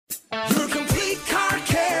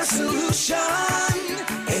station.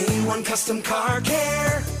 A1 Custom Car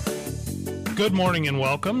Care. Good morning and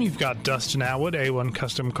welcome. You've got Dustin Atwood, A1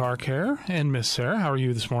 Custom Car Care, and Miss Sarah. How are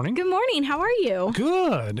you this morning? Good morning. How are you?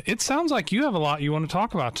 Good. It sounds like you have a lot you want to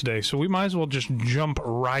talk about today, so we might as well just jump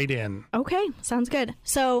right in. Okay, sounds good.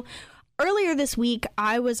 So earlier this week,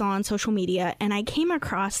 I was on social media and I came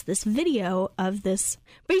across this video of this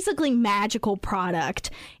basically magical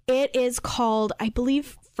product. It is called, I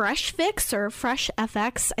believe, Fresh Fix or Fresh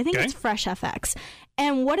FX. I think it's Fresh FX.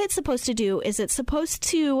 And what it's supposed to do is it's supposed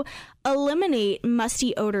to eliminate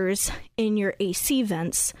musty odors in your AC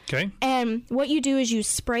vents. Okay. And what you do is you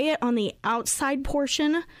spray it on the outside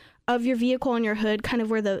portion of your vehicle on your hood, kind of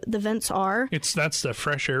where the vents are. That's the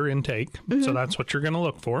fresh air intake, so that's what you're going to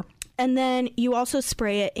look for. And then you also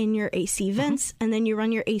spray it in your AC vents, and then you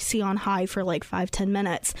run your AC on high for like 5-10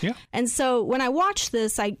 minutes. Yeah. And so when I watched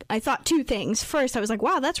this, I thought two things. First, I was like,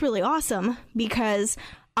 wow, that's really awesome, because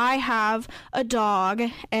I have a dog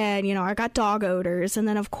and, you know, I got dog odors. And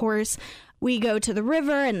then, of course, we go to the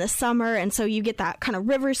river in the summer, and so you get that kind of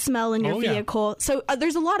river smell in your vehicle. So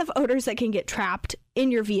there's a lot of odors that can get trapped in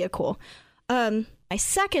your vehicle. My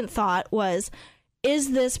second thought was,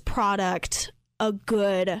 is this product a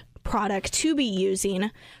good product to be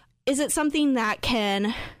using? Is it something that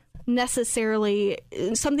you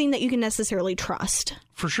can necessarily trust?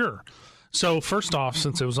 For sure. So first off,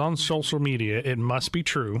 since it was on social media, it must be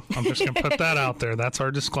true. I'm just going to put that out there. That's our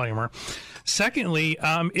disclaimer. Secondly,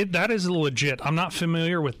 that is legit. I'm not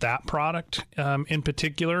familiar with that product in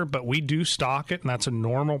particular, but we do stock it, and that's a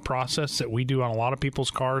normal process that we do on a lot of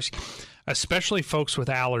people's cars, especially folks with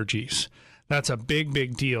allergies. That's a big,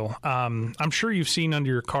 big deal. I'm sure you've seen under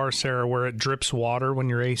your car, Sarah, where it drips water when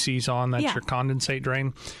your AC's on. That's your condensate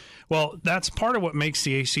drain. Well, that's part of what makes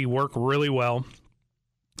the AC work really well,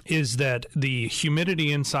 is that the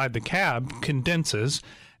humidity inside the cab condenses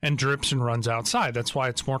and drips and runs outside. That's why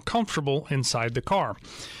it's more comfortable inside the car.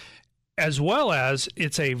 As well as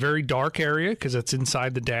it's a very dark area because it's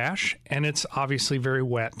inside the dash, and it's obviously very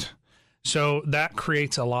wet. So that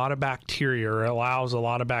creates a lot of bacteria, or allows a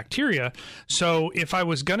lot of bacteria. So if I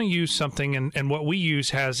was going to use something, and what we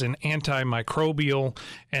use has an antimicrobial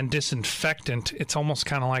and disinfectant, it's almost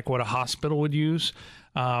kind of like what a hospital would use.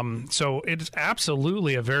 So it's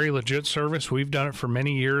absolutely a very legit service. We've done it for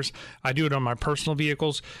many years. I do it on my personal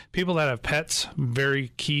vehicles. People that have pets,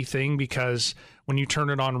 very key thing, because when you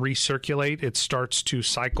turn it on recirculate, it starts to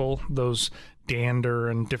cycle those dander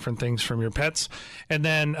and different things from your pets. And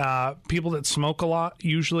then people that smoke a lot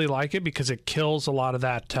usually like it because it kills a lot of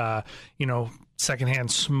that,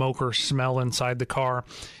 secondhand smoker smell inside the car.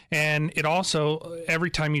 And it also, every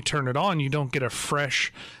time you turn it on, you don't get a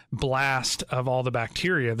fresh blast of all the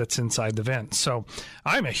bacteria that's inside the vent. So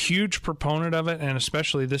I'm a huge proponent of it, and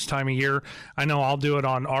especially this time of year. I know I'll do it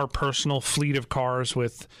on our personal fleet of cars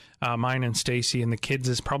with mine and Stacy and the kids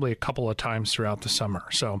is probably a couple of times throughout the summer.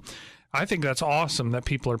 So I think that's awesome that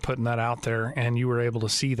people are putting that out there and you were able to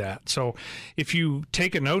see that. So if you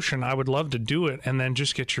take a notion, I would love to do it and then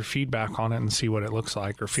just get your feedback on it and see what it looks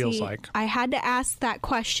like or feels like. I had to ask that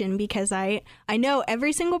question because I know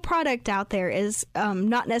every single product out there is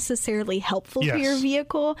not necessarily helpful for your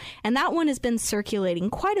vehicle. And that one has been circulating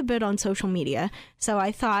quite a bit on social media. So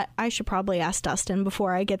I thought I should probably ask Dustin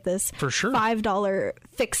before I get this $5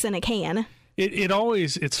 fix in a can.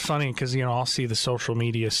 It's funny because, I'll see the social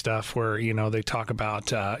media stuff where, they talk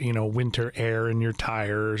about, winter air in your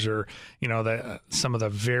tires, or, some of the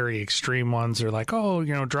very extreme ones are like,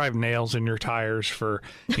 drive nails in your tires for,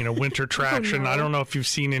 winter traction. I don't know if you've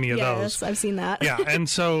seen any of those. Yes, I've seen that. Yeah. And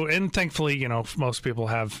thankfully, most people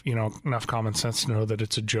have, enough common sense to know that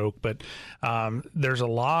it's a joke, but there's a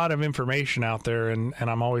lot of information out there, and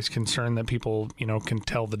I'm always concerned that people, can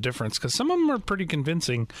tell the difference because some of them are pretty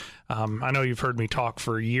convincing. I know you've heard me talk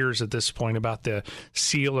for years at this point about the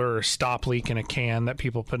sealer or stop leak in a can that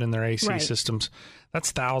people put in their AC systems.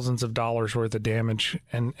 That's thousands of dollars worth of damage,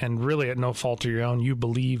 and really at no fault of your own. You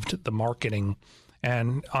believed the marketing.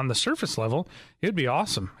 And on the surface level, it'd be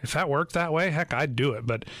awesome. If that worked that way, heck, I'd do it.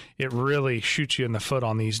 But it really shoots you in the foot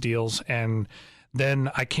on these deals, and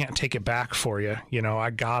then I can't take it back for you.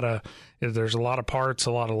 There's a lot of parts,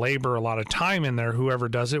 a lot of labor, a lot of time in there, whoever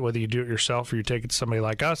does it, whether you do it yourself or you take it to somebody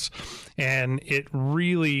like us. And it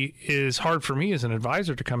really is hard for me as an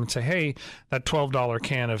advisor to come and say, hey, that $12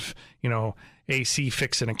 can of, AC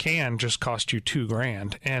fix in a can just cost you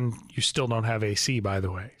 $2,000, and you still don't have AC, by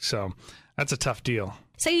the way. So that's a tough deal.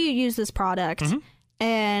 Say you use this product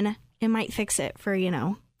and it might fix it for,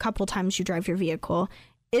 couple times you drive your vehicle.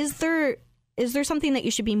 Is there is there something that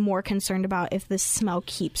you should be more concerned about if this smell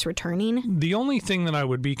keeps returning? The only thing that I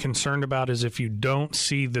would be concerned about is if you don't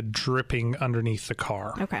see the dripping underneath the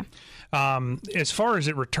car. Okay. As far as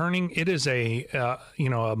it returning, it is a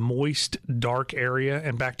moist, dark area,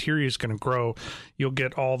 and bacteria is going to grow. You'll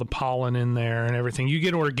get all the pollen in there and everything. You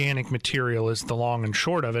get organic material is the long and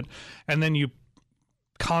short of it, and then you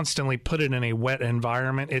constantly put it in a wet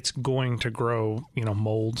environment. It's going to grow,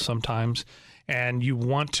 mold sometimes, and you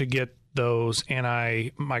want to get those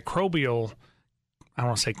antimicrobial, I don't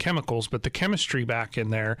want to say chemicals, but the chemistry back in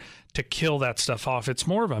there to kill that stuff off. It's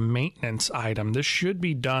more of a maintenance item. This should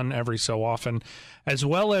be done every so often, as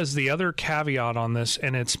well as the other caveat on this,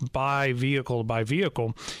 and it's by vehicle,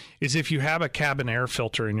 is if you have a cabin air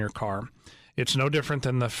filter in your car. It's no different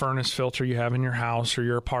than the furnace filter you have in your house or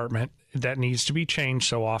your apartment that needs to be changed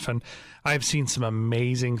so often. I've seen some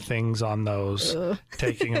amazing things on those,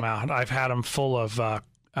 taking them out. I've had them full of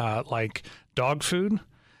like dog food.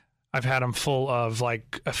 I've had them full of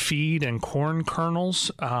like a feed and corn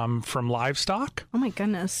kernels from livestock. Oh my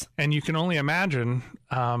goodness. And you can only imagine,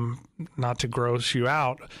 not to gross you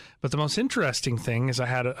out, but the most interesting thing is I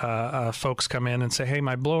had folks come in and say, hey,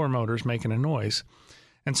 my blower motor's making a noise.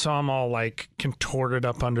 And so I'm all like contorted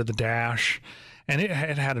up under the dash, and it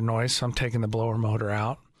had a noise. So I'm taking the blower motor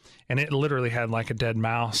out, and it literally had like a dead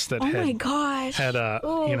mouse that my gosh. had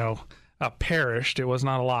perished. It was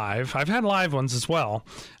not alive. I've had live ones as well.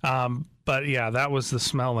 But yeah, that was the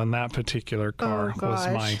smell in that particular car was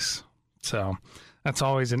mice. So that's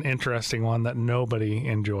always an interesting one that nobody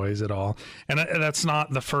enjoys at all. And that's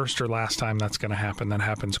not the first or last time that's going to happen. That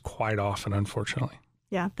happens quite often, unfortunately.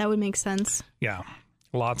 Yeah, that would make sense. Yeah.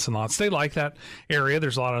 Lots and lots. They like that area.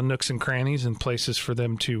 There's a lot of nooks and crannies and places for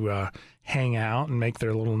them to hang out and make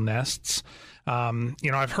their little nests.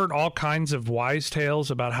 I've heard all kinds of wise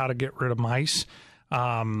tales about how to get rid of mice.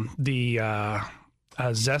 The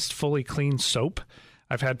Zest Fully Clean soap.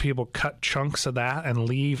 I've had people cut chunks of that and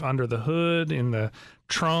leave under the hood, in the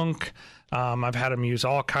trunk. I've had them use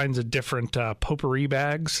all kinds of different potpourri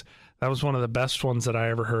bags. That was one of the best ones that I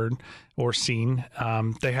ever heard or seen.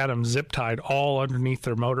 They had them zip tied all underneath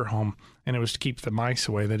their motorhome, and it was to keep the mice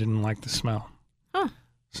away. They didn't like the smell. Huh.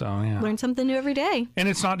 So, yeah. Learn something new every day. And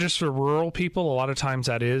it's not just for rural people. A lot of times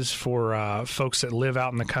that is for folks that live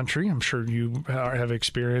out in the country. I'm sure you have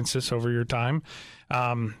experienced this over your time.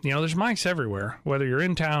 There's mice everywhere, whether you're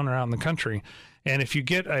in town or out in the country. And if you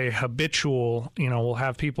get a habitual, we'll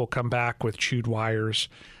have people come back with chewed wires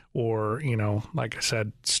or, like I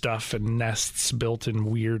said, stuff and nests built in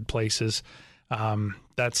weird places.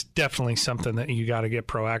 That's definitely something that you got to get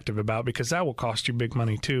proactive about, because that will cost you big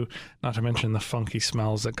money too, not to mention the funky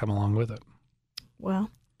smells that come along with it.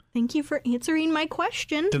 Well, thank you for answering my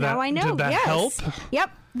question. Now I know. Did that help?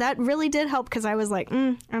 Yep. That really did help, because I was like,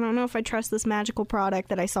 I don't know if I trust this magical product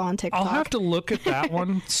that I saw on TikTok. I'll have to look at that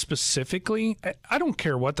one specifically. I don't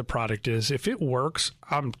care what the product is. If it works,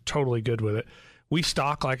 I'm totally good with it. We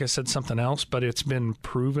stock, like I said, something else, but it's been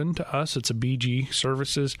proven to us. It's a BG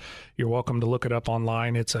Services. You're welcome to look it up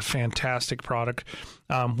online. It's a fantastic product.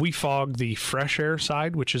 We fog the fresh air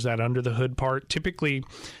side, which is that under the hood part. Typically,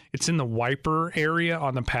 it's in the wiper area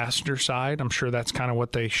on the passenger side. I'm sure that's kind of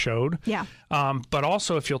what they showed. Yeah. But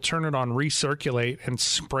also, if you'll turn it on recirculate and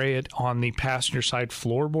spray it on the passenger side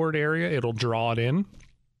floorboard area, it'll draw it in.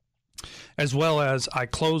 As well as I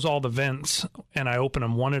close all the vents and I open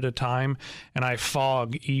them one at a time, and I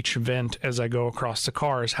fog each vent as I go across the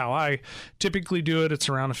car is how I typically do it. It's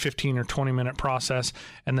around a 15 or 20 minute process.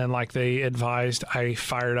 And then, like they advised, I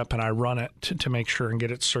fire it up and I run it to make sure and get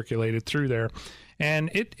it circulated through there. And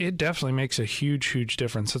it definitely makes a huge, huge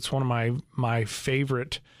difference. It's one of my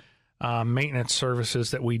favorite maintenance services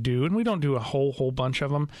that we do, and we don't do a whole bunch of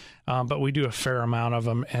them, but we do a fair amount of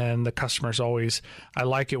them, and the customers always, I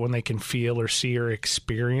like it when they can feel or see or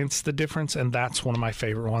experience the difference, and that's one of my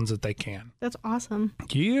favorite ones that they can. That's awesome.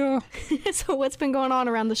 Yeah. So what's been going on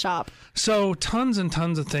around the shop? So tons and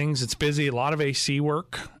tons of things. It's busy, a lot of AC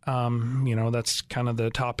work. That's kind of the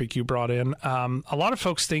topic you brought in. A lot of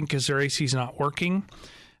folks think because their AC's not working,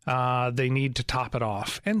 they need to top it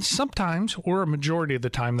off. And sometimes, or a majority of the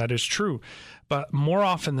time, that is true. But more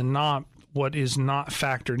often than not, what is not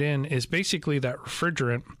factored in is basically that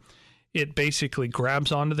refrigerant. It basically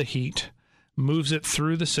grabs onto the heat, moves it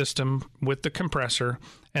through the system with the compressor,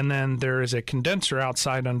 and then there is a condenser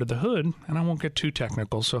outside under the hood. And I won't get too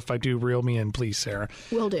technical, so if I do, reel me in, please, Sarah.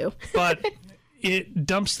 Will do. But it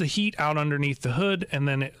dumps the heat out underneath the hood, and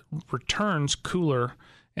then it returns cooler.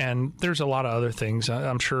 And there's a lot of other things.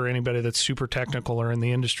 I'm sure anybody that's super technical or in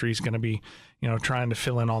the industry is going to be, trying to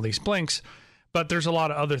fill in all these blanks. But there's a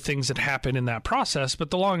lot of other things that happen in that process. But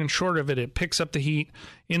the long and short of it, it picks up the heat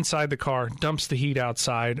inside the car, dumps the heat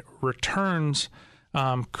outside, returns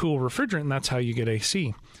cool refrigerant, and that's how you get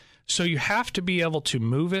AC. So you have to be able to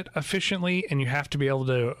move it efficiently, and you have to be able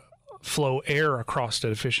to flow air across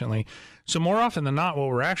it efficiently. So more often than not, what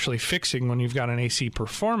we're actually fixing when you've got an AC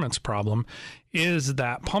performance problem is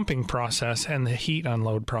that pumping process and the heat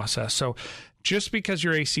unload process. So just because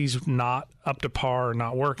your AC is not up to par or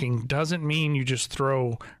not working doesn't mean you just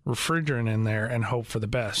throw refrigerant in there and hope for the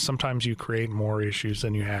best. Sometimes you create more issues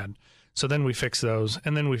than you had. So then we fix those,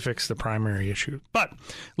 and then we fix the primary issue. But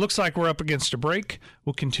looks like we're up against a break.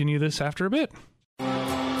 We'll continue this after a bit. In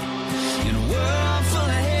a world full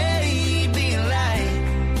of hate, be a light.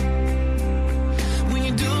 When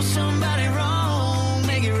you do somebody wrong,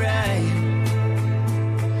 make it right.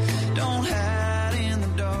 Don't hide in the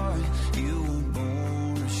dark. You were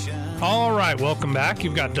born to shine. All right, welcome back.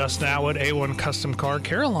 You've got Dustin Atwood, A1 Custom Car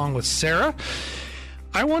Care, along with Sarah.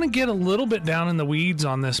 I want to get a little bit down in the weeds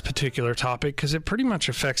on this particular topic because it pretty much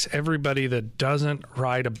affects everybody that doesn't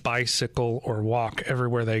ride a bicycle or walk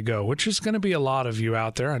everywhere they go, which is going to be a lot of you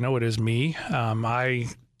out there. I know it is me. I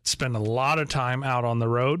spend a lot of time out on the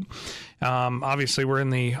road. Obviously, we're in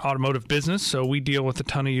the automotive business, so we deal with a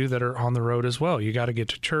ton of you that are on the road as well. You got to get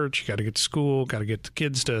to church, you got to get to school, got to get the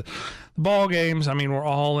kids to the ball games. I mean, we're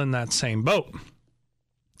all in that same boat.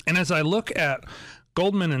 And as I look at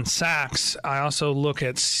Goldman and Sachs, I also look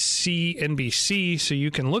at CNBC, so you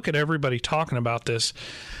can look at everybody talking about this.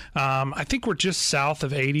 I think we're just south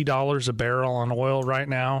of $80 a barrel on oil right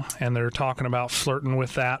now, and they're talking about flirting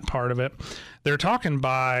with that part of it. They're talking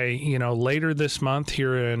by, later this month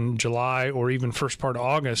here in July or even first part of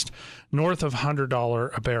August, north of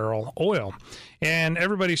 $100 a barrel oil. And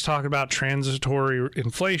everybody's talking about transitory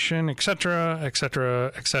inflation, et cetera, et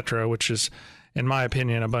cetera, et cetera, which is, in my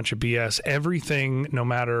opinion, a bunch of BS. Everything, no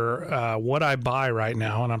matter what I buy right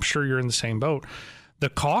now, and I'm sure you're in the same boat, the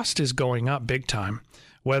cost is going up big time.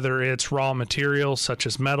 Whether it's raw materials such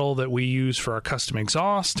as metal that we use for our custom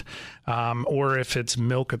exhaust, or if it's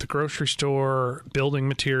milk at the grocery store, building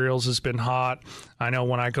materials has been hot. I know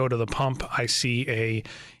when I go to the pump, I see a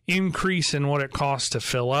increase in what it costs to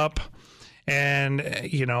fill up. And,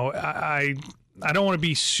 I don't want to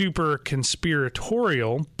be super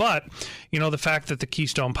conspiratorial, but, the fact that the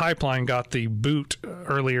Keystone Pipeline got the boot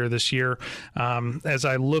earlier this year, as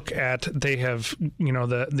I look at, they have,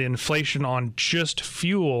 the inflation on just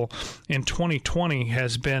fuel in 2020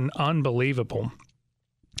 has been unbelievable.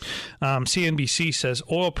 CNBC says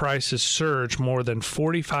oil prices surged more than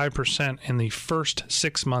 45% in the first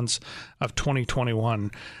 6 months of 2021,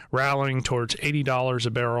 rallying towards $80 a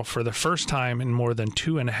barrel for the first time in more than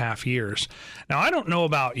 2.5 years. Now, I don't know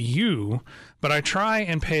about you, but I try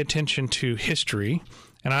and pay attention to history,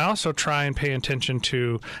 and I also try and pay attention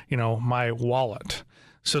to, my wallet.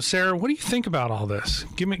 So, Sarah, what do you think about all this?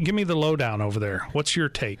 Give me the lowdown over there. What's your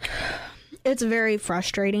take? It's very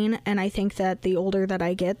frustrating, and I think that the older that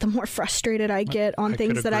I get, the more frustrated I get on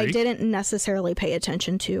things that I didn't necessarily pay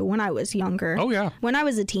attention to when I was younger. Oh, yeah. When I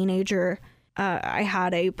was a teenager, I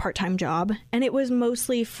had a part-time job, and it was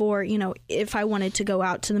mostly for, if I wanted to go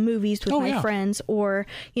out to the movies with my friends or,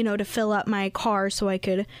 to fill up my car so I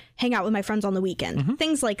could hang out with my friends on the weekend,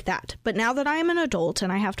 things like that. But now that I am an adult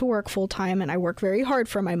and I have to work full-time and I work very hard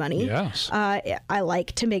for my money, I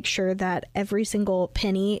like to make sure that every single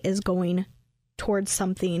penny is going towards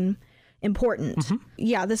something important.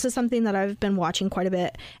 Yeah, this is something that I've been watching quite a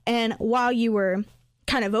bit. And while you were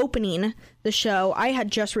kind of opening the show, I had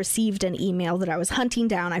just received an email that I was hunting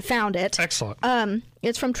down. I found it. Excellent.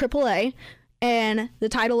 It's from AAA, and the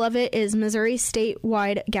title of it is Missouri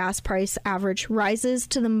statewide gas price average rises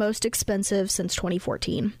to the most expensive since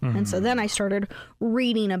 2014. And so then I started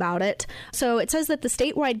reading about it. So it says that the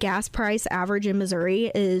statewide gas price average in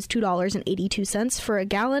Missouri is $2.82 for a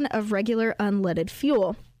gallon of regular unleaded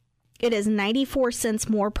fuel. It is 94 cents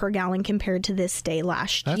more per gallon compared to this day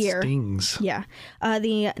last year. That stings. Yeah.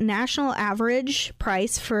 The national average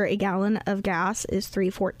price for a gallon of gas is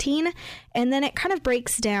 $3.14. And then it kind of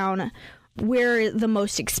breaks down where the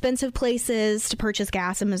most expensive place is to purchase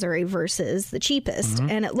gas in Missouri versus the cheapest.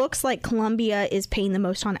 And it looks like Columbia is paying the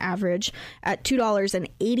most on average at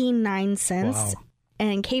 $2.89. Wow.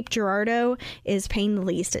 And Cape Girardeau is paying the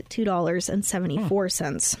least at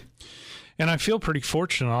 $2.74. And I feel pretty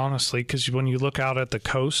fortunate, honestly, because when you look out at the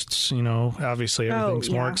coasts, obviously everything's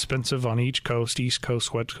more expensive on each coast, East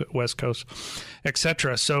Coast, West Coast,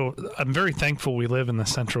 etc. So I'm very thankful we live in the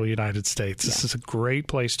central United States. This is a great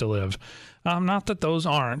place to live. Not that those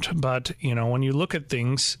aren't, but, when you look at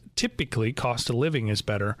things, typically cost of living is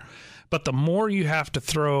better. But the more you have to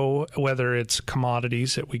throw, whether it's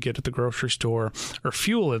commodities that we get at the grocery store or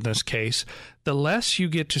fuel in this case, the less you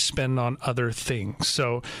get to spend on other things.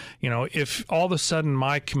 So, if all of a sudden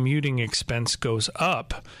my commuting expense goes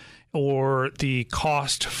up, or the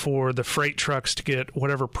cost for the freight trucks to get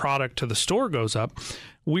whatever product to the store goes up,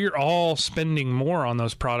 we're all spending more on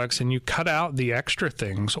those products, and you cut out the extra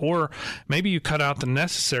things, or maybe you cut out the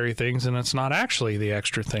necessary things and it's not actually the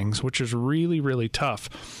extra things, which is really, really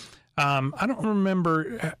tough. I don't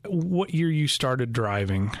remember what year you started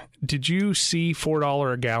driving. Did you see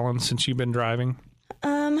 $4 a gallon since you've been driving?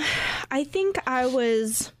 I think I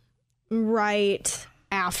was right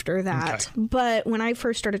after that. Okay. But when I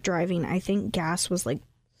first started driving, I think gas was like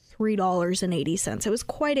 $3.80. It was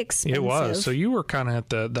quite expensive. It was. So you were kind of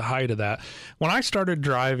at the height of that. When I started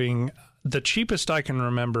driving, the cheapest I can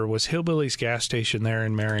remember was Hillbilly's gas station there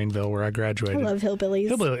in Marionville, where I graduated. I love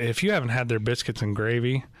Hillbilly's. If you haven't had their biscuits and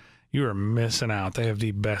gravy, you are missing out. They have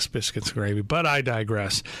the best biscuits and gravy. But I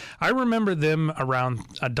digress. I remember them around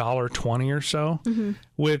 $1.20 or so,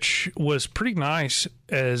 which was pretty nice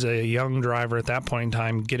as a young driver at that point in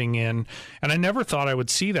time, getting in. And I never thought I would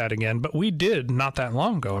see that again, but we did not that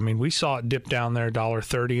long ago. I mean, we saw it dip down there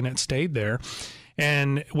 $1.30, and it stayed there.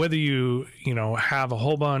 And whether you have a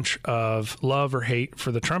whole bunch of love or hate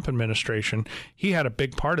for the Trump administration, he had a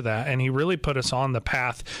big part of that. And he really put us on the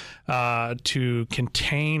path to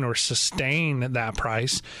contain or sustain that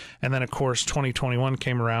price. And then, of course, 2021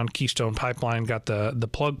 came around. Keystone Pipeline got the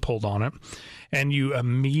plug pulled on it. And you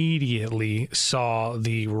immediately saw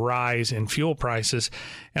the rise in fuel prices.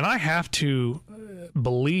 And I have to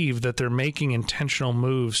believe that they're making intentional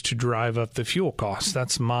moves to drive up the fuel costs.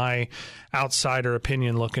 That's my outsider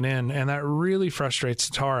opinion looking in. And that really frustrates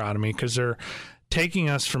the tar out of me, because they're taking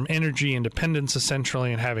us from energy independence,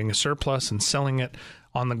 essentially, and having a surplus and selling it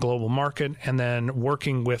on the global market, and then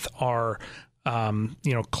working with our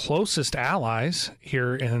closest allies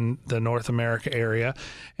here in the North America area,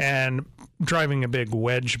 and driving a big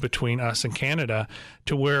wedge between us and Canada,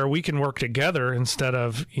 to where we can work together instead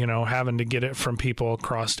of, having to get it from people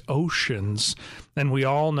across oceans. And we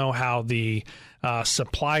all know how the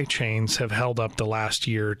supply chains have held up the last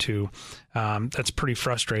year or two. That's pretty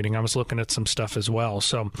frustrating. I was looking at some stuff as well.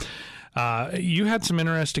 So you had some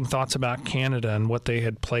interesting thoughts about Canada and what they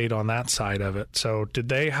had played on that side of it. So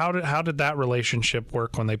how did that relationship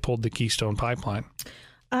work when they pulled the Keystone Pipeline?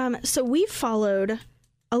 So we followed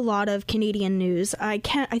a lot of Canadian news. I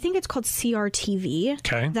think it's called CRTV.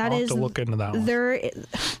 Okay, I'll have to look into that one.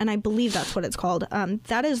 And I believe that's what it's called.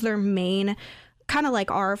 That is their main, kind of like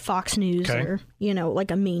our Fox News, or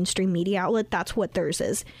like a mainstream media outlet. That's what theirs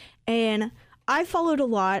is. And I followed a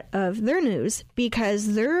lot of their news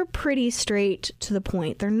because they're pretty straight to the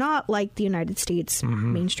point. They're not like the United States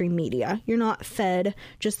mainstream media. You're not fed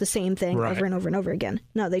just the same thing over and over and over again.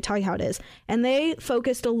 No, they tell you how it is. And they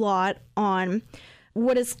focused a lot on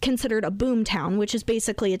what is considered a boom town, which is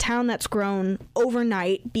basically a town that's grown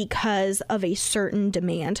overnight because of a certain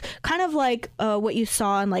demand. Kind of like what you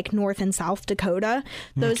saw in like North and South Dakota,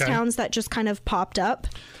 those towns that just kind of popped up.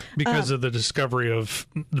 Because of the discovery of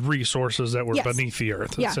resources that were beneath the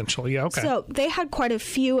earth, essentially. Yeah, okay. So they had quite a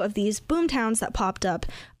few of these boom towns that popped up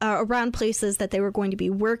around places that they were going to be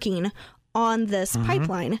working on this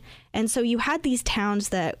pipeline. And so you had these towns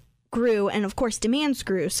that grew, and of course demands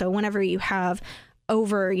grew. So whenever you have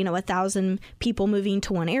over 1,000 people moving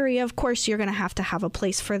to one area, of course you're going to have a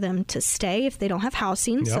place for them to stay if they don't have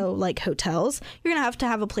housing. So like hotels, you're going to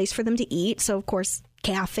have a place for them to eat. So of course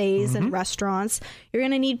cafes and restaurants. You're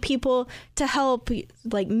going to need people to help,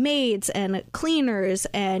 like maids and cleaners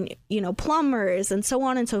and plumbers and so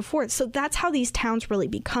on and so forth. So that's how these towns really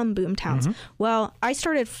become boom towns. Well, I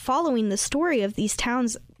started following the story of these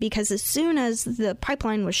towns because as soon as the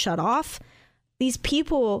pipeline was shut off, these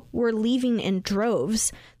people were leaving in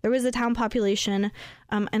droves. There was a town population,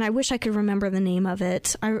 and I wish I could remember the name of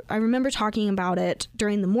it. I remember talking about it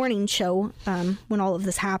during the morning show when all of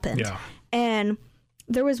this happened. Yeah. And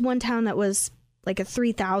there was one town that was like a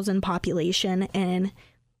 3,000 population, and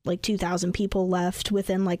like 2,000 people left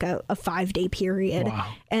within like a 5-day period.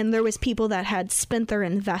 Wow. And there was people that had spent their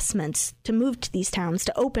investments to move to these towns,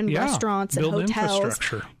 to open restaurants and hotels.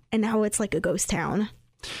 And now it's like a ghost town.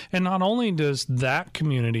 And not only does that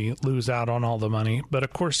community lose out on all the money, but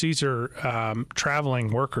of course these are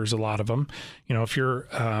traveling workers, a lot of them. If you're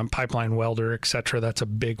a pipeline welder, et cetera, that's a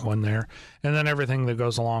big one there. And then everything that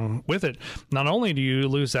goes along with it. Not only do you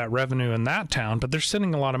lose that revenue in that town, but they're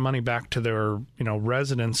sending a lot of money back to their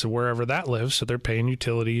residents or wherever that lives. So they're paying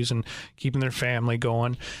utilities and keeping their family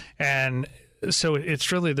going. And so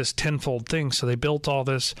it's really this tenfold thing. So they built all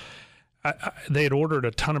this they had ordered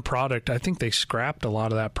a ton of product. I think they scrapped a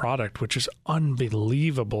lot of that product, which is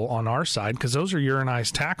unbelievable on our side because those are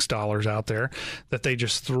urinized tax dollars out there that they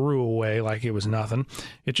just threw away like it was nothing.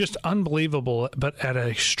 It's just unbelievable, but at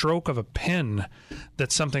a stroke of a pen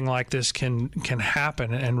that something like this can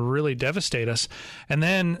happen and really devastate us. And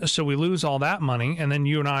then, so we lose all that money, and then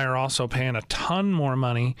you and I are also paying a ton more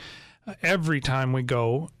money every time we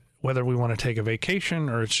go, whether we want to take a vacation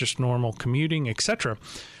or it's just normal commuting, etc.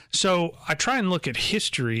 So I try and look at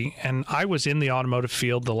history, and I was in the automotive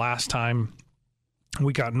field the last time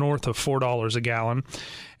we got north of $4 a gallon,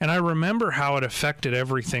 and I remember how it affected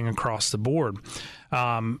everything across the board.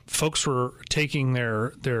 Folks were taking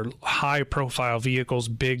their high-profile vehicles,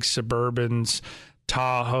 big Suburbans,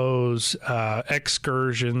 Tahoes,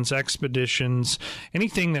 excursions, expeditions,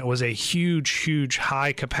 anything that was a huge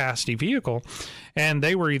high-capacity vehicle, and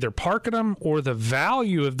they were either parking them or the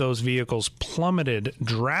value of those vehicles plummeted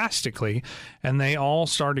drastically, and they all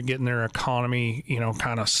started getting their economy,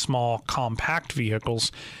 kind of small, compact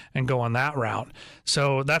vehicles and going that route.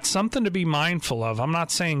 So that's something to be mindful of. I'm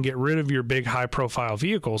not saying get rid of your big, high-profile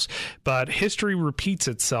vehicles, but history repeats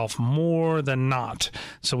itself more than not.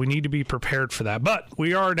 So we need to be prepared for that. But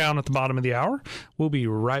we are down at the bottom of the hour. We'll be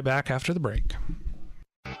right back after the break.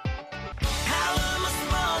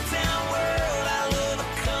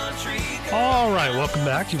 All right, welcome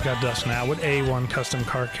back. You've got Dustin Atwood, A1 Custom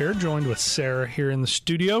Car Care, joined with Sarah here in the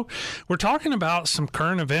studio. We're talking about some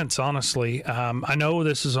current events, honestly. I know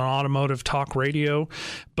this is an automotive talk radio,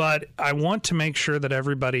 but I want to make sure that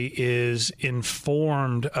everybody is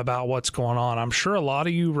informed about what's going on. I'm sure a lot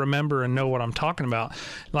of you remember and know what I'm talking about.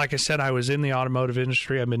 Like I said, I was in the automotive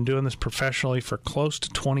industry. I've been doing this professionally for close to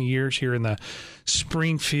 20 years here in the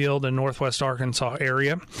Springfield and Northwest Arkansas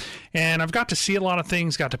area. And I've got to see a lot of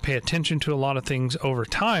things, got to pay attention to a lot of things over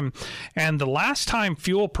time. And the last time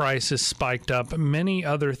fuel prices spiked up, many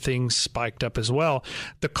other things spiked up as well.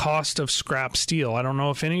 The cost of scrap steel. I don't know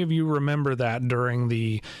if any of you remember that during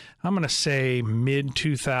the, I'm going to say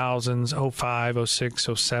mid-2000s, 05, 06,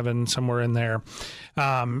 07, somewhere in there.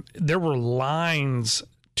 There were lines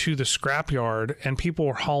to the scrapyard, and people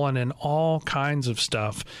were hauling in all kinds of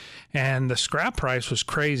stuff. And the scrap price was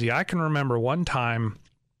crazy. I can remember one time,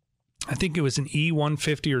 I think it was an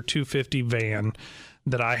E150 or 250 van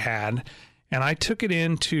that I had, and I took it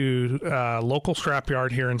into a local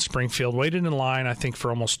scrapyard here in Springfield, waited in line, I think, for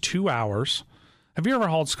almost 2 hours. Have you ever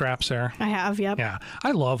hauled scrap, Sarah? I have, yep. Yeah.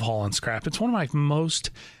 I love hauling scrap. It's one of my most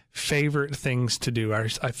favorite things to do. I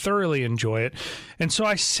thoroughly enjoy it. And so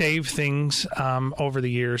I save things over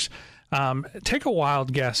the years. Take a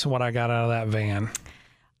wild guess what I got out of that van.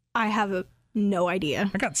 I have no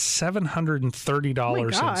idea. I got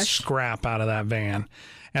 $730 in scrap out of that van.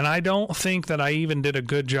 And I don't think that I even did a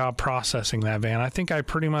good job processing that van. I think I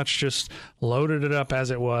pretty much just loaded it up as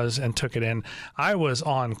it was and took it in. I was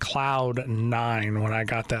on cloud 9 when I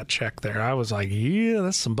got that check there. I was like, yeah,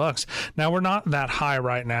 that's some bucks. Now, we're not that high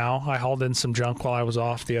right now. I hauled in some junk while I was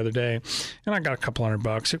off the other day, and I got a couple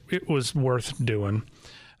 $100. It was worth doing.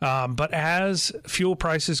 But as fuel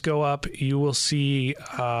prices go up, you will see,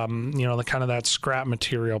 the kind of that scrap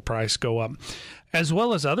material price go up, as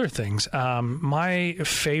well as other things. My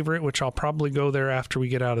favorite, which I'll probably go there after we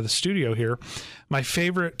get out of the studio here, my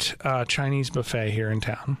favorite Chinese buffet here in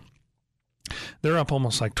town. They're up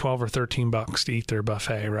almost like $12 or $13 to eat their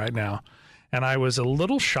buffet right now. And I was a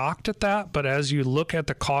little shocked at that, but as you look at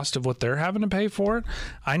the cost of what they're having to pay for it,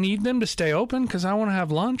 I need them to stay open because I want to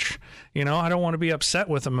have lunch. I don't want to be upset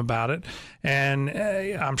with them about it. And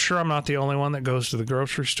I'm sure I'm not the only one that goes to the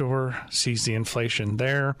grocery store, sees the inflation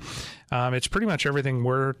there. It's pretty much everything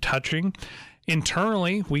we're touching.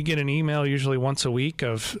 Internally, we get an email usually once a week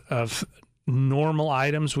of normal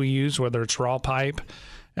items we use, whether it's raw pipe.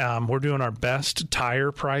 We're doing our best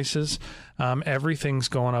tire prices. Everything's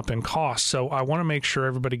going up in cost. So I want to make sure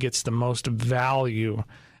everybody gets the most value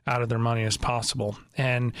out of their money as possible.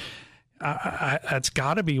 And that's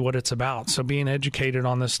got to be what it's about. So being educated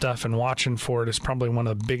on this stuff and watching for it is probably one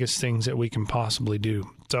of the biggest things that we can possibly do.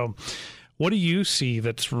 So what do you see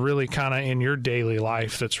that's really kind of in your daily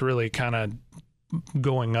life that's really kind of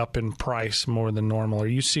going up in price more than normal? Are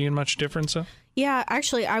you seeing much difference? Yeah,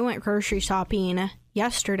 actually, I went grocery shopping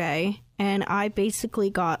yesterday, and I basically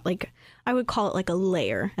got, I would call it like a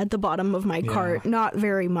layer at the bottom of my cart. Not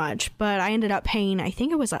very much, but I ended up paying, I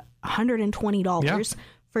think it was $120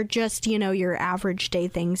 for just, your average day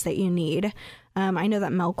things that you need. I know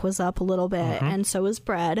that milk was up a little bit, and so was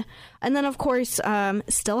bread. And then, of course,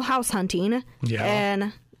 still house hunting. Yeah.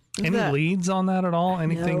 And any leads on that at all?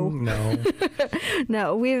 Anything? No.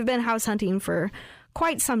 No, we've been house hunting for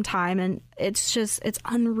quite some time, and it's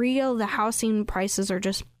unreal. The housing prices are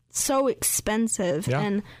just so expensive,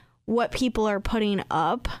 and what people are putting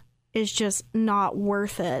up is just not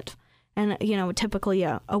worth it. And, typically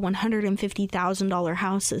a $150,000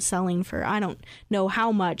 house is selling for, I don't know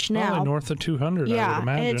how much now. Probably north of 200, I would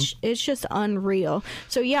imagine. It's just unreal.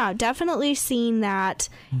 So, yeah, definitely seeing that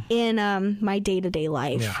in my day-to-day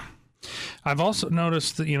life. Yeah. I've also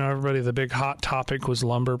noticed that, everybody, the big hot topic was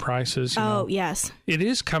lumber prices. Yes. It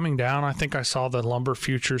is coming down. I think I saw the lumber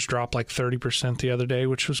futures drop like 30% the other day,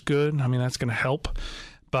 which was good. I mean, that's going to help.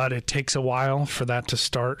 But it takes a while for that to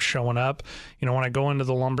start showing up. When I go into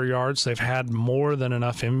the lumber yards, they've had more than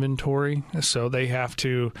enough inventory. So they have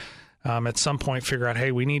to, at some point, figure out,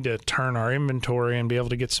 hey, we need to turn our inventory and be able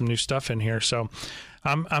to get some new stuff in here. So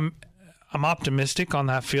I'm optimistic on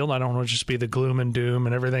that field. I don't want to just be the gloom and doom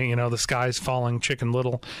and everything, the sky's falling, Chicken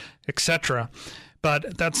Little, etc.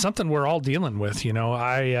 But that's something we're all dealing with.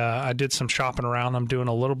 I did some shopping around. I'm doing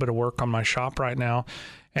a little bit of work on my shop right now.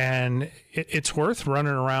 And it's worth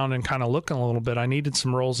running around and kind of looking a little bit. I needed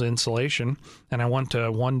some rolls of insulation, and I went to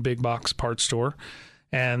one big box parts store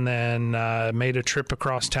and then made a trip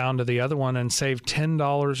across town to the other one and saved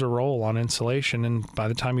 $10 a roll on insulation. And by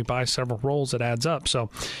the time you buy several rolls, it adds up. So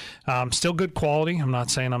still good quality. I'm not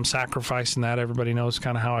saying I'm sacrificing that. Everybody knows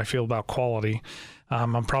kind of how I feel about quality.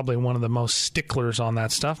 I'm probably one of the most sticklers on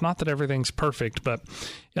that stuff. Not that everything's perfect, but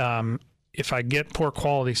if I get poor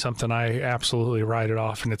quality something, I absolutely write it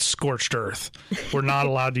off, and it's scorched earth. We're not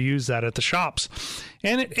allowed to use that at the shops.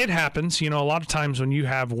 And it happens. A lot of times when you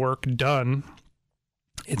have work done,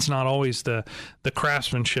 it's not always the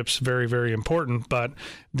craftsmanship's very, very important, but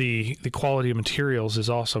the quality of materials is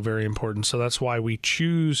also very important. So that's why we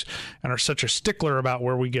choose and are such a stickler about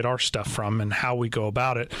where we get our stuff from and how we go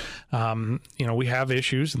about it. We have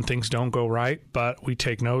issues and things don't go right, but we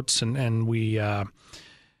take notes and we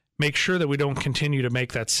make sure that we don't continue to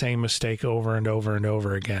make that same mistake over and over and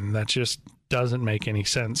over again. That just doesn't make any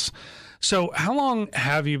sense. So how long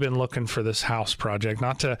have you been looking for this house project?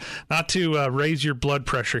 Not to raise your blood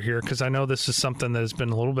pressure here, because I know this is something that has been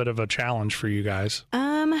a little bit of a challenge for you guys.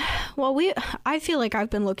 Well, I feel like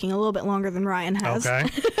I've been looking a little bit longer than Ryan has. Okay.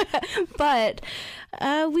 But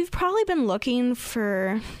we've probably been looking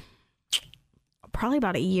for probably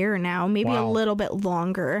about a year now, maybe a little bit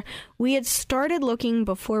longer. We had started looking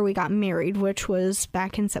before we got married, which was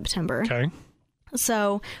back in September. Okay.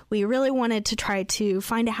 So we really wanted to try to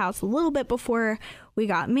find a house a little bit before we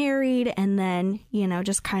got married, and then,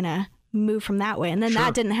 just kind of move from that way. And then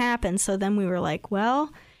that didn't happen. So then we were like,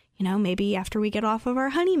 well, maybe after we get off of our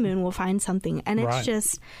honeymoon, we'll find something. And it's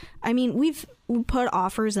just, we've put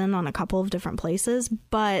offers in on a couple of different places,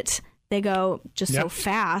 but they go just so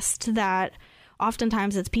fast that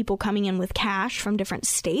oftentimes it's people coming in with cash from different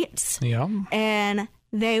states. Yeah. And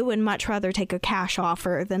they would much rather take a cash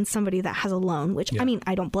offer than somebody that has a loan, which,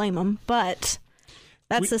 I don't blame them, but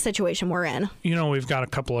that's the situation we're in. We've got a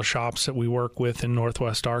couple of shops that we work with in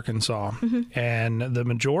Northwest Arkansas, and the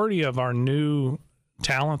majority of our new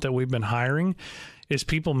talent that we've been hiring is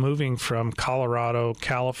people moving from Colorado,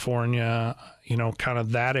 California, kind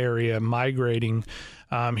of that area, migrating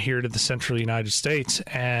here to the central United States.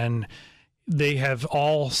 And they have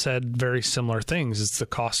all said very similar things. It's the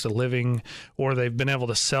cost of living, or they've been able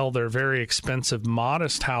to sell their very expensive,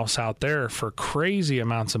 modest house out there for crazy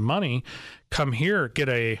amounts of money, come here, get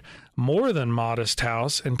a more than modest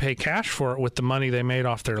house, and pay cash for it with the money they made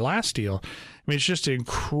off their last deal. It's just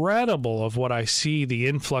incredible of what I see, the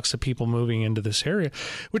influx of people moving into this area,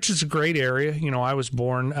 which is a great area. I was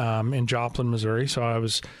born in Joplin, Missouri, so I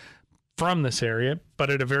was from this area,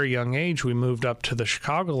 but at a very young age, we moved up to the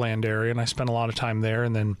Chicagoland area, and I spent a lot of time there.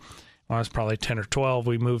 And then when I was probably 10 or 12,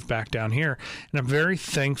 we moved back down here. And I'm very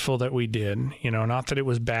thankful that we did. Not that it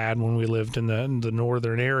was bad when we lived in the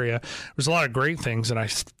northern area. There was a lot of great things that I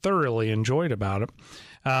thoroughly enjoyed about it.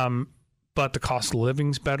 But the cost of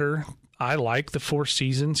living's better. I like the Four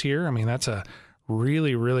Seasons here. That's a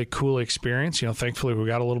really, really cool experience. Thankfully we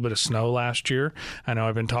got a little bit of snow last year. I know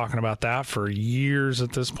I've been talking about that for years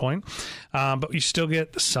at this point. But you still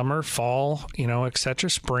get summer, fall, etc.,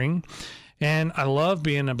 spring. And I love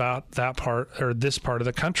being about that part, or this part of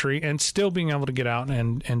the country, and still being able to get out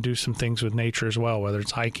and do some things with nature as well, whether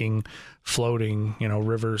it's hiking, floating,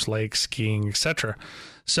 rivers, lakes, skiing, etc.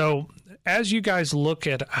 So as you guys look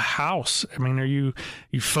at a house, are you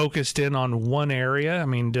focused in on one area?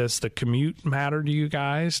 Does the commute matter to you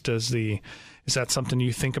guys? Is that something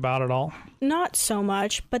you think about at all? Not so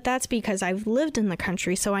much, but that's because I've lived in the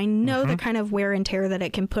country, so I know the kind of wear and tear that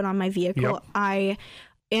it can put on my vehicle. Yep.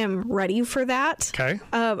 am ready for that. Okay.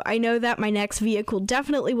 I know that my next vehicle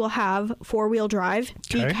definitely will have 4-wheel drive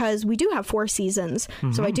because we do have 4 seasons.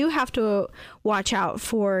 So I do have to watch out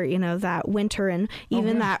for, that winter and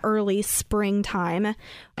even that early springtime.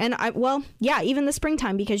 And even the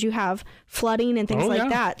springtime, because you have flooding and things like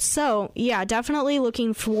that. So yeah, definitely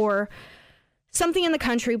looking for something in the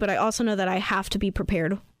country, but I also know that I have to be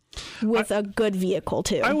prepared with a good vehicle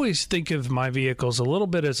too. I always think of my vehicles a little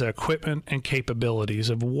bit as equipment and capabilities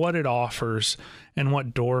of what it offers and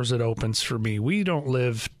what doors it opens for me. We don't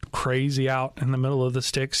live crazy out in the middle of the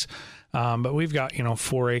sticks, but we've got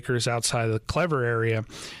 4 acres outside of the Clever area,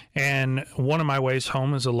 and one of my ways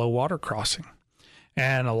home is a low water crossing.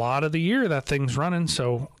 And a lot of the year that thing's running,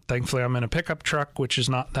 so thankfully I'm in a pickup truck, which is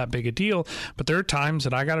not that big a deal. But there are times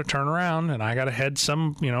that I got to turn around and I got to head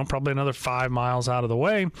probably another 5 miles out of the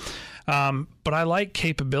way. But I like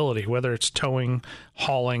capability, whether it's towing,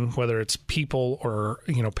 hauling, whether it's people or,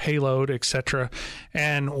 payload, etc.,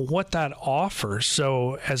 and what that offers.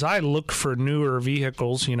 So as I look for newer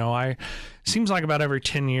vehicles, seems like about every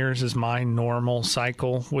 10 years is my normal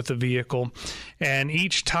cycle with a vehicle. And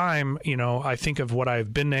each time, I think of what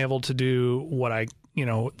I've been able to do, what I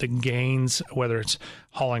the gains, whether it's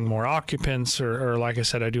hauling more occupants or like I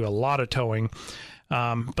said, I do a lot of towing.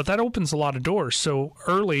 But that opens a lot of doors. So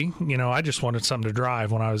early, I just wanted something to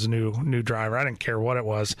drive when I was a new driver. I didn't care what it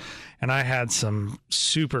was. And I had some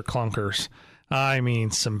super clunkers. I mean,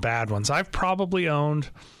 some bad ones. I've probably owned,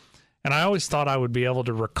 and I always thought I would be able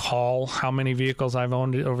to recall how many vehicles I've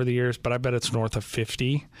owned over the years, but I bet it's north of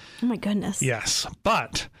 50. Oh my goodness. Yes.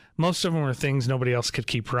 But most of them were things nobody else could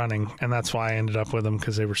keep running, and that's why I ended up with them,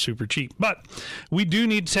 because they were super cheap. But we do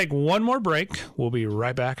need to take one more break. We'll be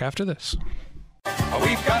right back after this.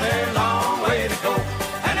 We've got a long way to go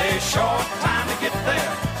and a short time to get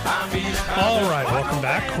there. All right, welcome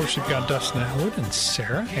back. Of course, you've got Dustin Atwood and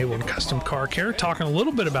Sarah, A1 Custom Car Care, talking a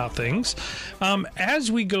little bit about things. As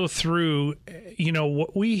we go through,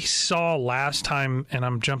 what we saw last time, and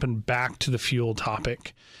I'm jumping back to the fuel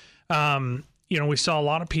topic. We saw a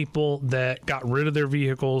lot of people that got rid of their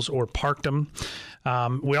vehicles or parked them.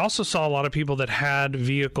 We also saw a lot of people that had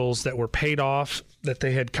vehicles that were paid off, that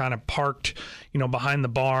they had kind of parked, behind the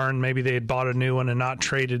barn. Maybe they had bought a new one and not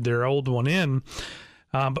traded their old one in.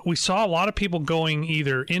 But we saw a lot of people going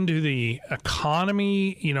either into the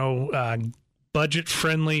economy,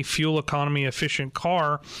 budget-friendly, fuel economy efficient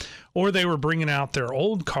car, or they were bringing out their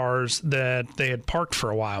old cars that they had parked for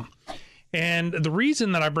a while. And the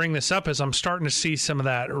reason that I bring this up is I'm starting to see some of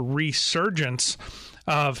that resurgence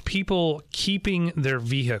of people keeping their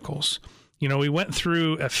vehicles. We went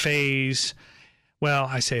through a phase. Well,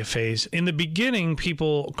 I say a phase. In the beginning,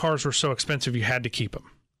 cars were so expensive you had to keep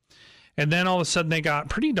them. And then all of a sudden they got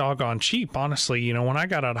pretty doggone cheap, honestly. When I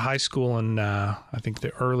got out of high school in, I think,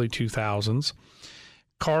 the early 2000s,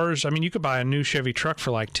 cars, you could buy a new Chevy truck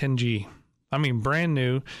for like $10,000. Brand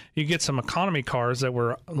new. You get some economy cars that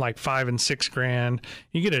were like $5,000 and $6,000.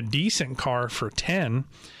 You get a decent car for $10,000.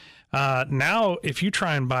 Now, if you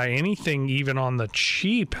try and buy anything, even on the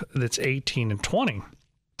cheap, that's $18,000 and $20,000.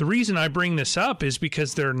 The reason I bring this up is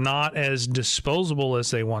because they're not as disposable as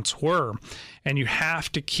they once were, and you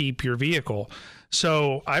have to keep your vehicle.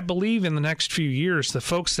 So I believe in the next few years, the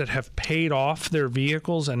folks that have paid off their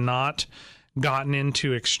vehicles and not gotten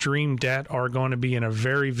into extreme debt are going to be in a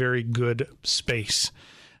very, very good space.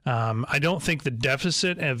 I don't think the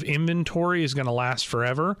deficit of inventory is going to last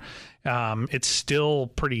forever. It's still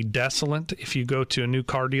pretty desolate if you go to a new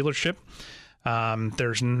car dealership.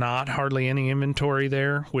 There's not hardly any inventory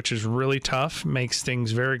there, which is really tough, makes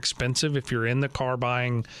things very expensive if you're in the car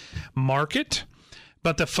buying market.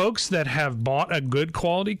 But the folks that have bought a good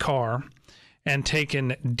quality car and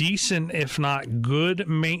taken decent, if not good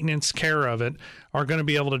maintenance care of it, are going to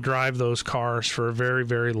be able to drive those cars for a very,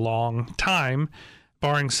 very long time,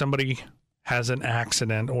 barring somebody has an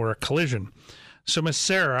accident or a collision. So, Miss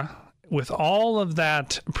Sarah, with all of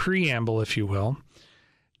that preamble, if you will,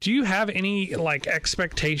 do you have any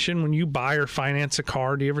expectation when you buy or finance a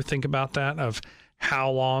car? Do you ever think about that, of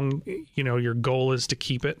how long, your goal is to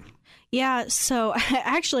keep it? Yeah, so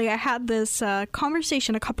actually I had this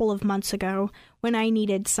conversation a couple of months ago when I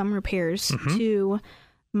needed some repairs to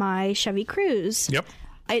my Chevy Cruze. Yep.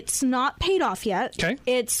 It's not paid off yet. Okay.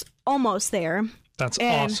 It's almost there. That's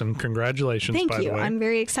awesome. Congratulations, by the way. Thank you. I'm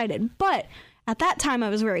very excited. But at that time, I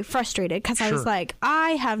was very frustrated because I was like,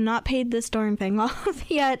 I have not paid this darn thing off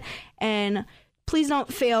yet, and please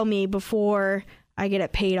don't fail me before I get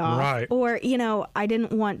it paid off. Right. Or, I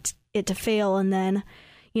didn't want it to fail and then,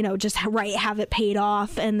 just have it paid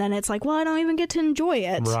off, and then it's like, well, I don't even get to enjoy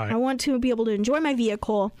it. Right. I want to be able to enjoy my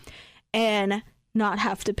vehicle, and not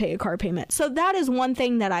have to pay a car payment. So that is one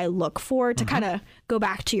thing that I look for to kind of go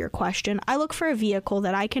back to your question. I look for a vehicle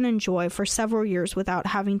that I can enjoy for several years without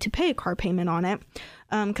having to pay a car payment on it,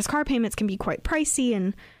 because car payments can be quite pricey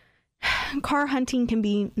and car hunting can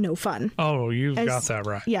be no fun. Oh, you've got that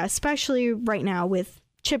right. Yeah, especially right now with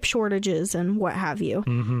chip shortages and what have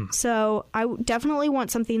you. So I definitely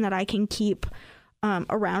want something that I can keep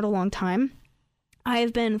around a long time. I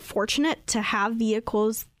have been fortunate to have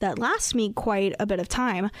vehicles that last me quite a bit of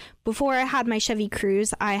time. Before I had my Chevy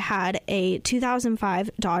Cruze, I had a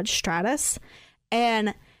 2005 Dodge Stratus,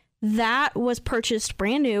 and that was purchased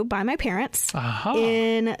brand new by my parents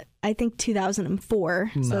in, I think,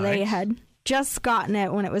 2004. Nice. So they had just gotten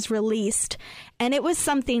it when it was released, and it was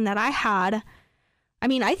something that I had. I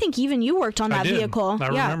mean, I think even you worked on that vehicle. I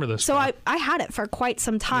remember this. So I had it for quite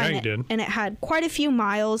some time. Yeah, you did. And it had quite a few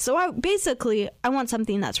miles. So I want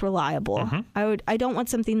something that's reliable. I don't want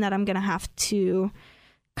something that I'm going to have to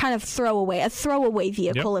kind of throw away, a throwaway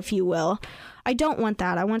vehicle, if you will. I don't want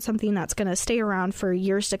that. I want something that's going to stay around for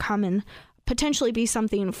years to come and potentially be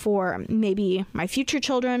something for maybe my future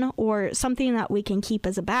children, or something that we can keep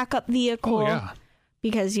as a backup vehicle. Oh, yeah.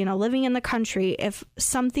 Because, living in the country, if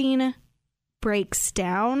something breaks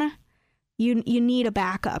down, you need a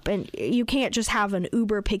backup, and you can't just have an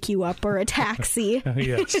Uber pick you up or a taxi.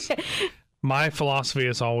 Yes. My philosophy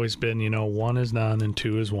has always been, one is none and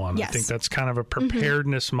two is one. Yes. I think that's kind of a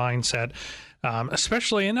preparedness mindset,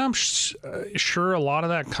 especially, and I'm sure a lot of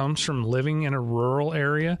that comes from living in a rural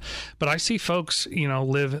area, but I see folks,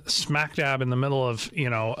 live smack dab in the middle of,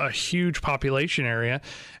 a huge population area,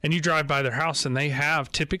 and you drive by their house and they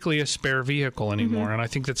have typically a spare vehicle anymore. And I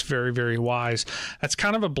think that's very, very wise. That's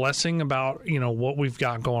kind of a blessing about, what we've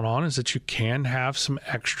got going on, is that you can have some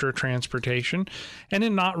extra transportation and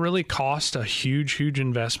it not really cost a huge, huge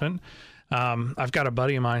investment. I've got a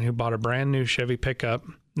buddy of mine who bought a brand new Chevy pickup.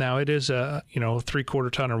 Now it is a 3/4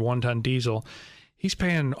 ton or 1 ton diesel. He's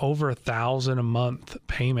paying over $1,000 a month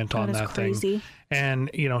payment on that thing. And,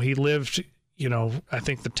 he lived, I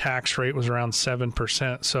think the tax rate was around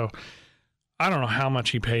 7%. So I don't know how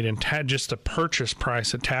much he paid in just the purchase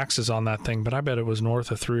price of taxes on that thing, but I bet it was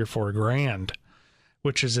north of $3,000 or $4,000,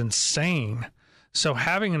 which is insane. So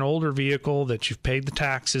having an older vehicle that you've paid the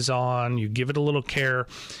taxes on, you give it a little care.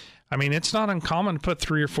 I mean, it's not uncommon to put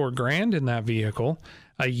 $3,000 or $4,000 in that vehicle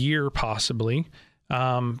a year, possibly.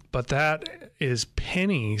 But that is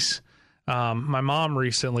pennies. My mom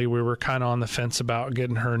recently, we were kind of on the fence about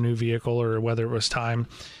getting her a new vehicle, or whether it was time.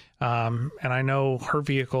 And I know her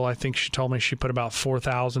vehicle, I think she told me she put about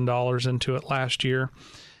 $4,000 into it last year.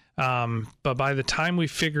 But by the time we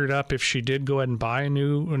figured up if she did go ahead and buy a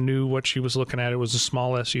new what she was looking at, it was a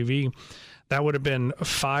small SUV. That would have been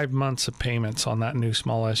 5 months of payments on that new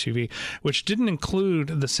small SUV, which didn't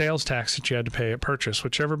include the sales tax that you had to pay at purchase,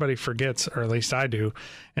 which everybody forgets, or at least I do,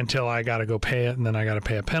 until I got to go pay it, and then I got to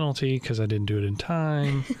pay a penalty because I didn't do it in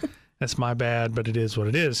time. That's my bad, but it is what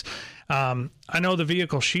it is. I know the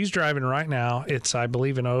vehicle she's driving right now, it's, I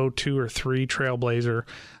believe, an 02 or 03 Trailblazer.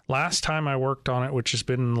 Last time I worked on it, which has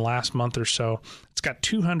been in the last month or so, it's got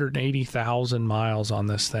 280,000 miles on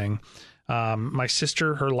this thing. My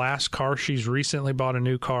sister, her last car, she's recently bought a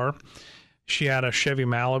new car. She had a Chevy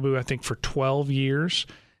Malibu, I think, for 12 years.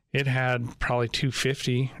 It had probably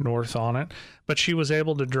 250 north on it, but she was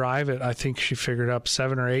able to drive it. I think she figured up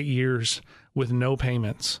 7 or 8 years with no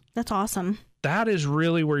payments. That's awesome. That is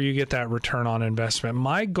really where you get that return on investment.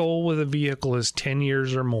 My goal with a vehicle is 10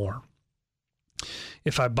 years or more.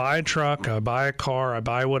 If I buy a truck, I buy a car, I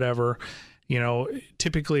buy whatever,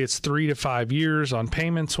 typically it's 3 to 5 years on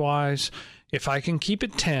payments wise. If I can keep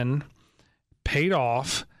it 10 paid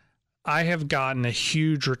off, I have gotten a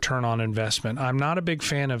huge return on investment. I'm not a big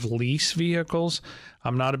fan of lease vehicles.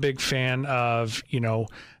 I'm not a big fan of,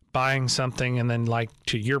 buying something and then, like,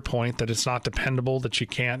 to your point, that it's not dependable, that you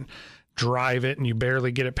can't drive it and you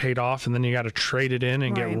barely get it paid off, and then you got to trade it in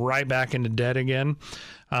and get right back into debt again.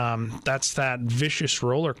 That's that vicious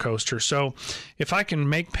roller coaster. So if I can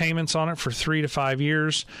make payments on it for 3 to 5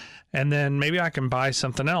 years, and then maybe I can buy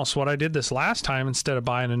something else. What I did this last time, instead of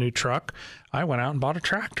buying a new truck, I went out and bought a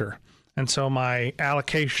tractor. And so my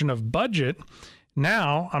allocation of budget,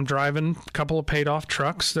 now I'm driving a couple of paid off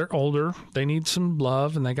trucks. They're older. They need some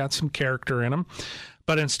love and they got some character in them.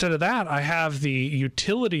 But instead of that, I have the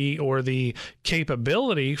utility or the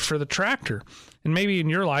capability for the tractor. And maybe in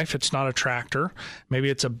your life, it's not a tractor. Maybe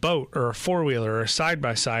it's a boat or a four-wheeler or a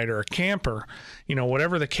side-by-side or a camper.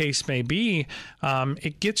 Whatever the case may be,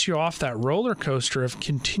 it gets you off that roller coaster of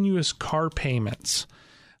continuous car payments.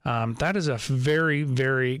 That is a very,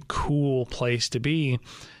 very cool place to be.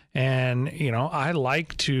 And, I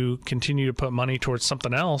like to continue to put money towards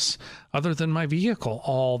something else other than my vehicle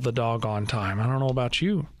all the doggone time. I don't know about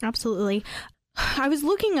you. Absolutely. I was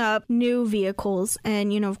looking up new vehicles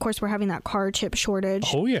and, of course, we're having that car chip shortage.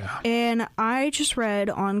 Oh, yeah. And I just read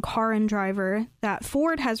on Car and Driver that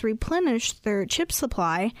Ford has replenished their chip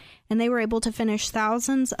supply and they were able to finish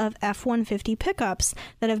thousands of F-150 pickups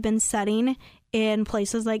that have been setting in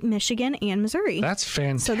places like Michigan and Missouri. That's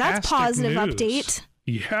fantastic. So that's positive news. Update.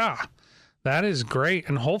 Yeah. That is great.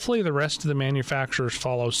 And hopefully the rest of the manufacturers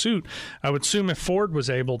follow suit. I would assume if Ford was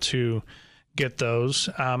able to get those.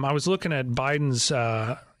 I was looking at Biden's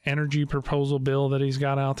energy proposal bill that he's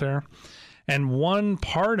got out there. And one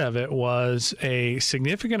part of it was a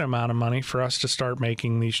significant amount of money for us to start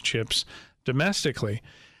making these chips domestically.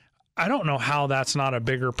 I don't know how that's not a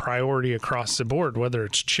bigger priority across the board, whether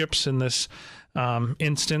it's chips in this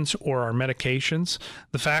instance or our medications.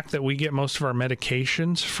 The fact that we get most of our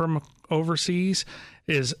medications from overseas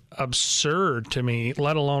is absurd to me,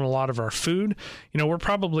 let alone a lot of our food. We're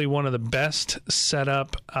probably one of the best set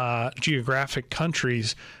up geographic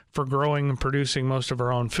countries for growing and producing most of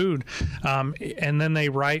our own food. And then they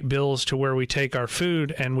write bills to where we take our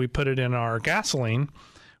food and we put it in our gasoline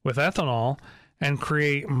with ethanol and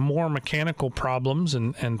create more mechanical problems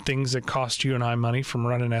and things that cost you and I money from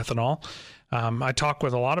running ethanol. I talk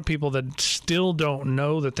with a lot of people that still don't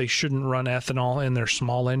know that they shouldn't run ethanol in their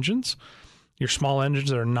small engines. Your small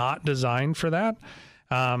engines are not designed for that.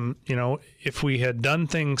 If we had done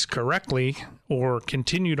things correctly or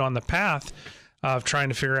continued on the path of trying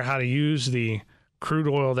to figure out how to use the crude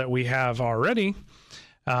oil that we have already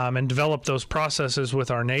and develop those processes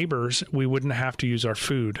with our neighbors, we wouldn't have to use our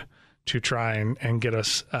food to try and get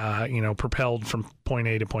us, propelled from point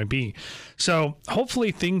A to point B. So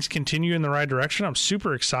hopefully things continue in the right direction. I'm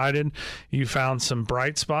super excited. You found some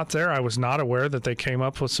bright spots there. I was not aware that they came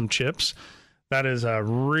up with some chips. That is a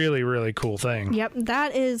really, really cool thing. Yep,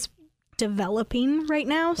 that is developing right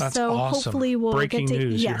now. That's so awesome. Hopefully we'll Breaking get to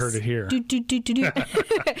news. yes. You heard it here.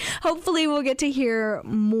 Hopefully we'll get to hear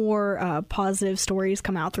more positive stories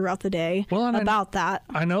come out throughout the day about that.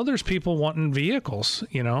 I know there's people wanting vehicles.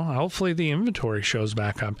 Hopefully the inventory shows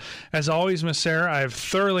back up. As always, Miss Sarah, I've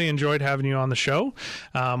thoroughly enjoyed having you on the show.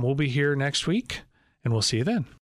 We'll be here next week, and we'll see you then.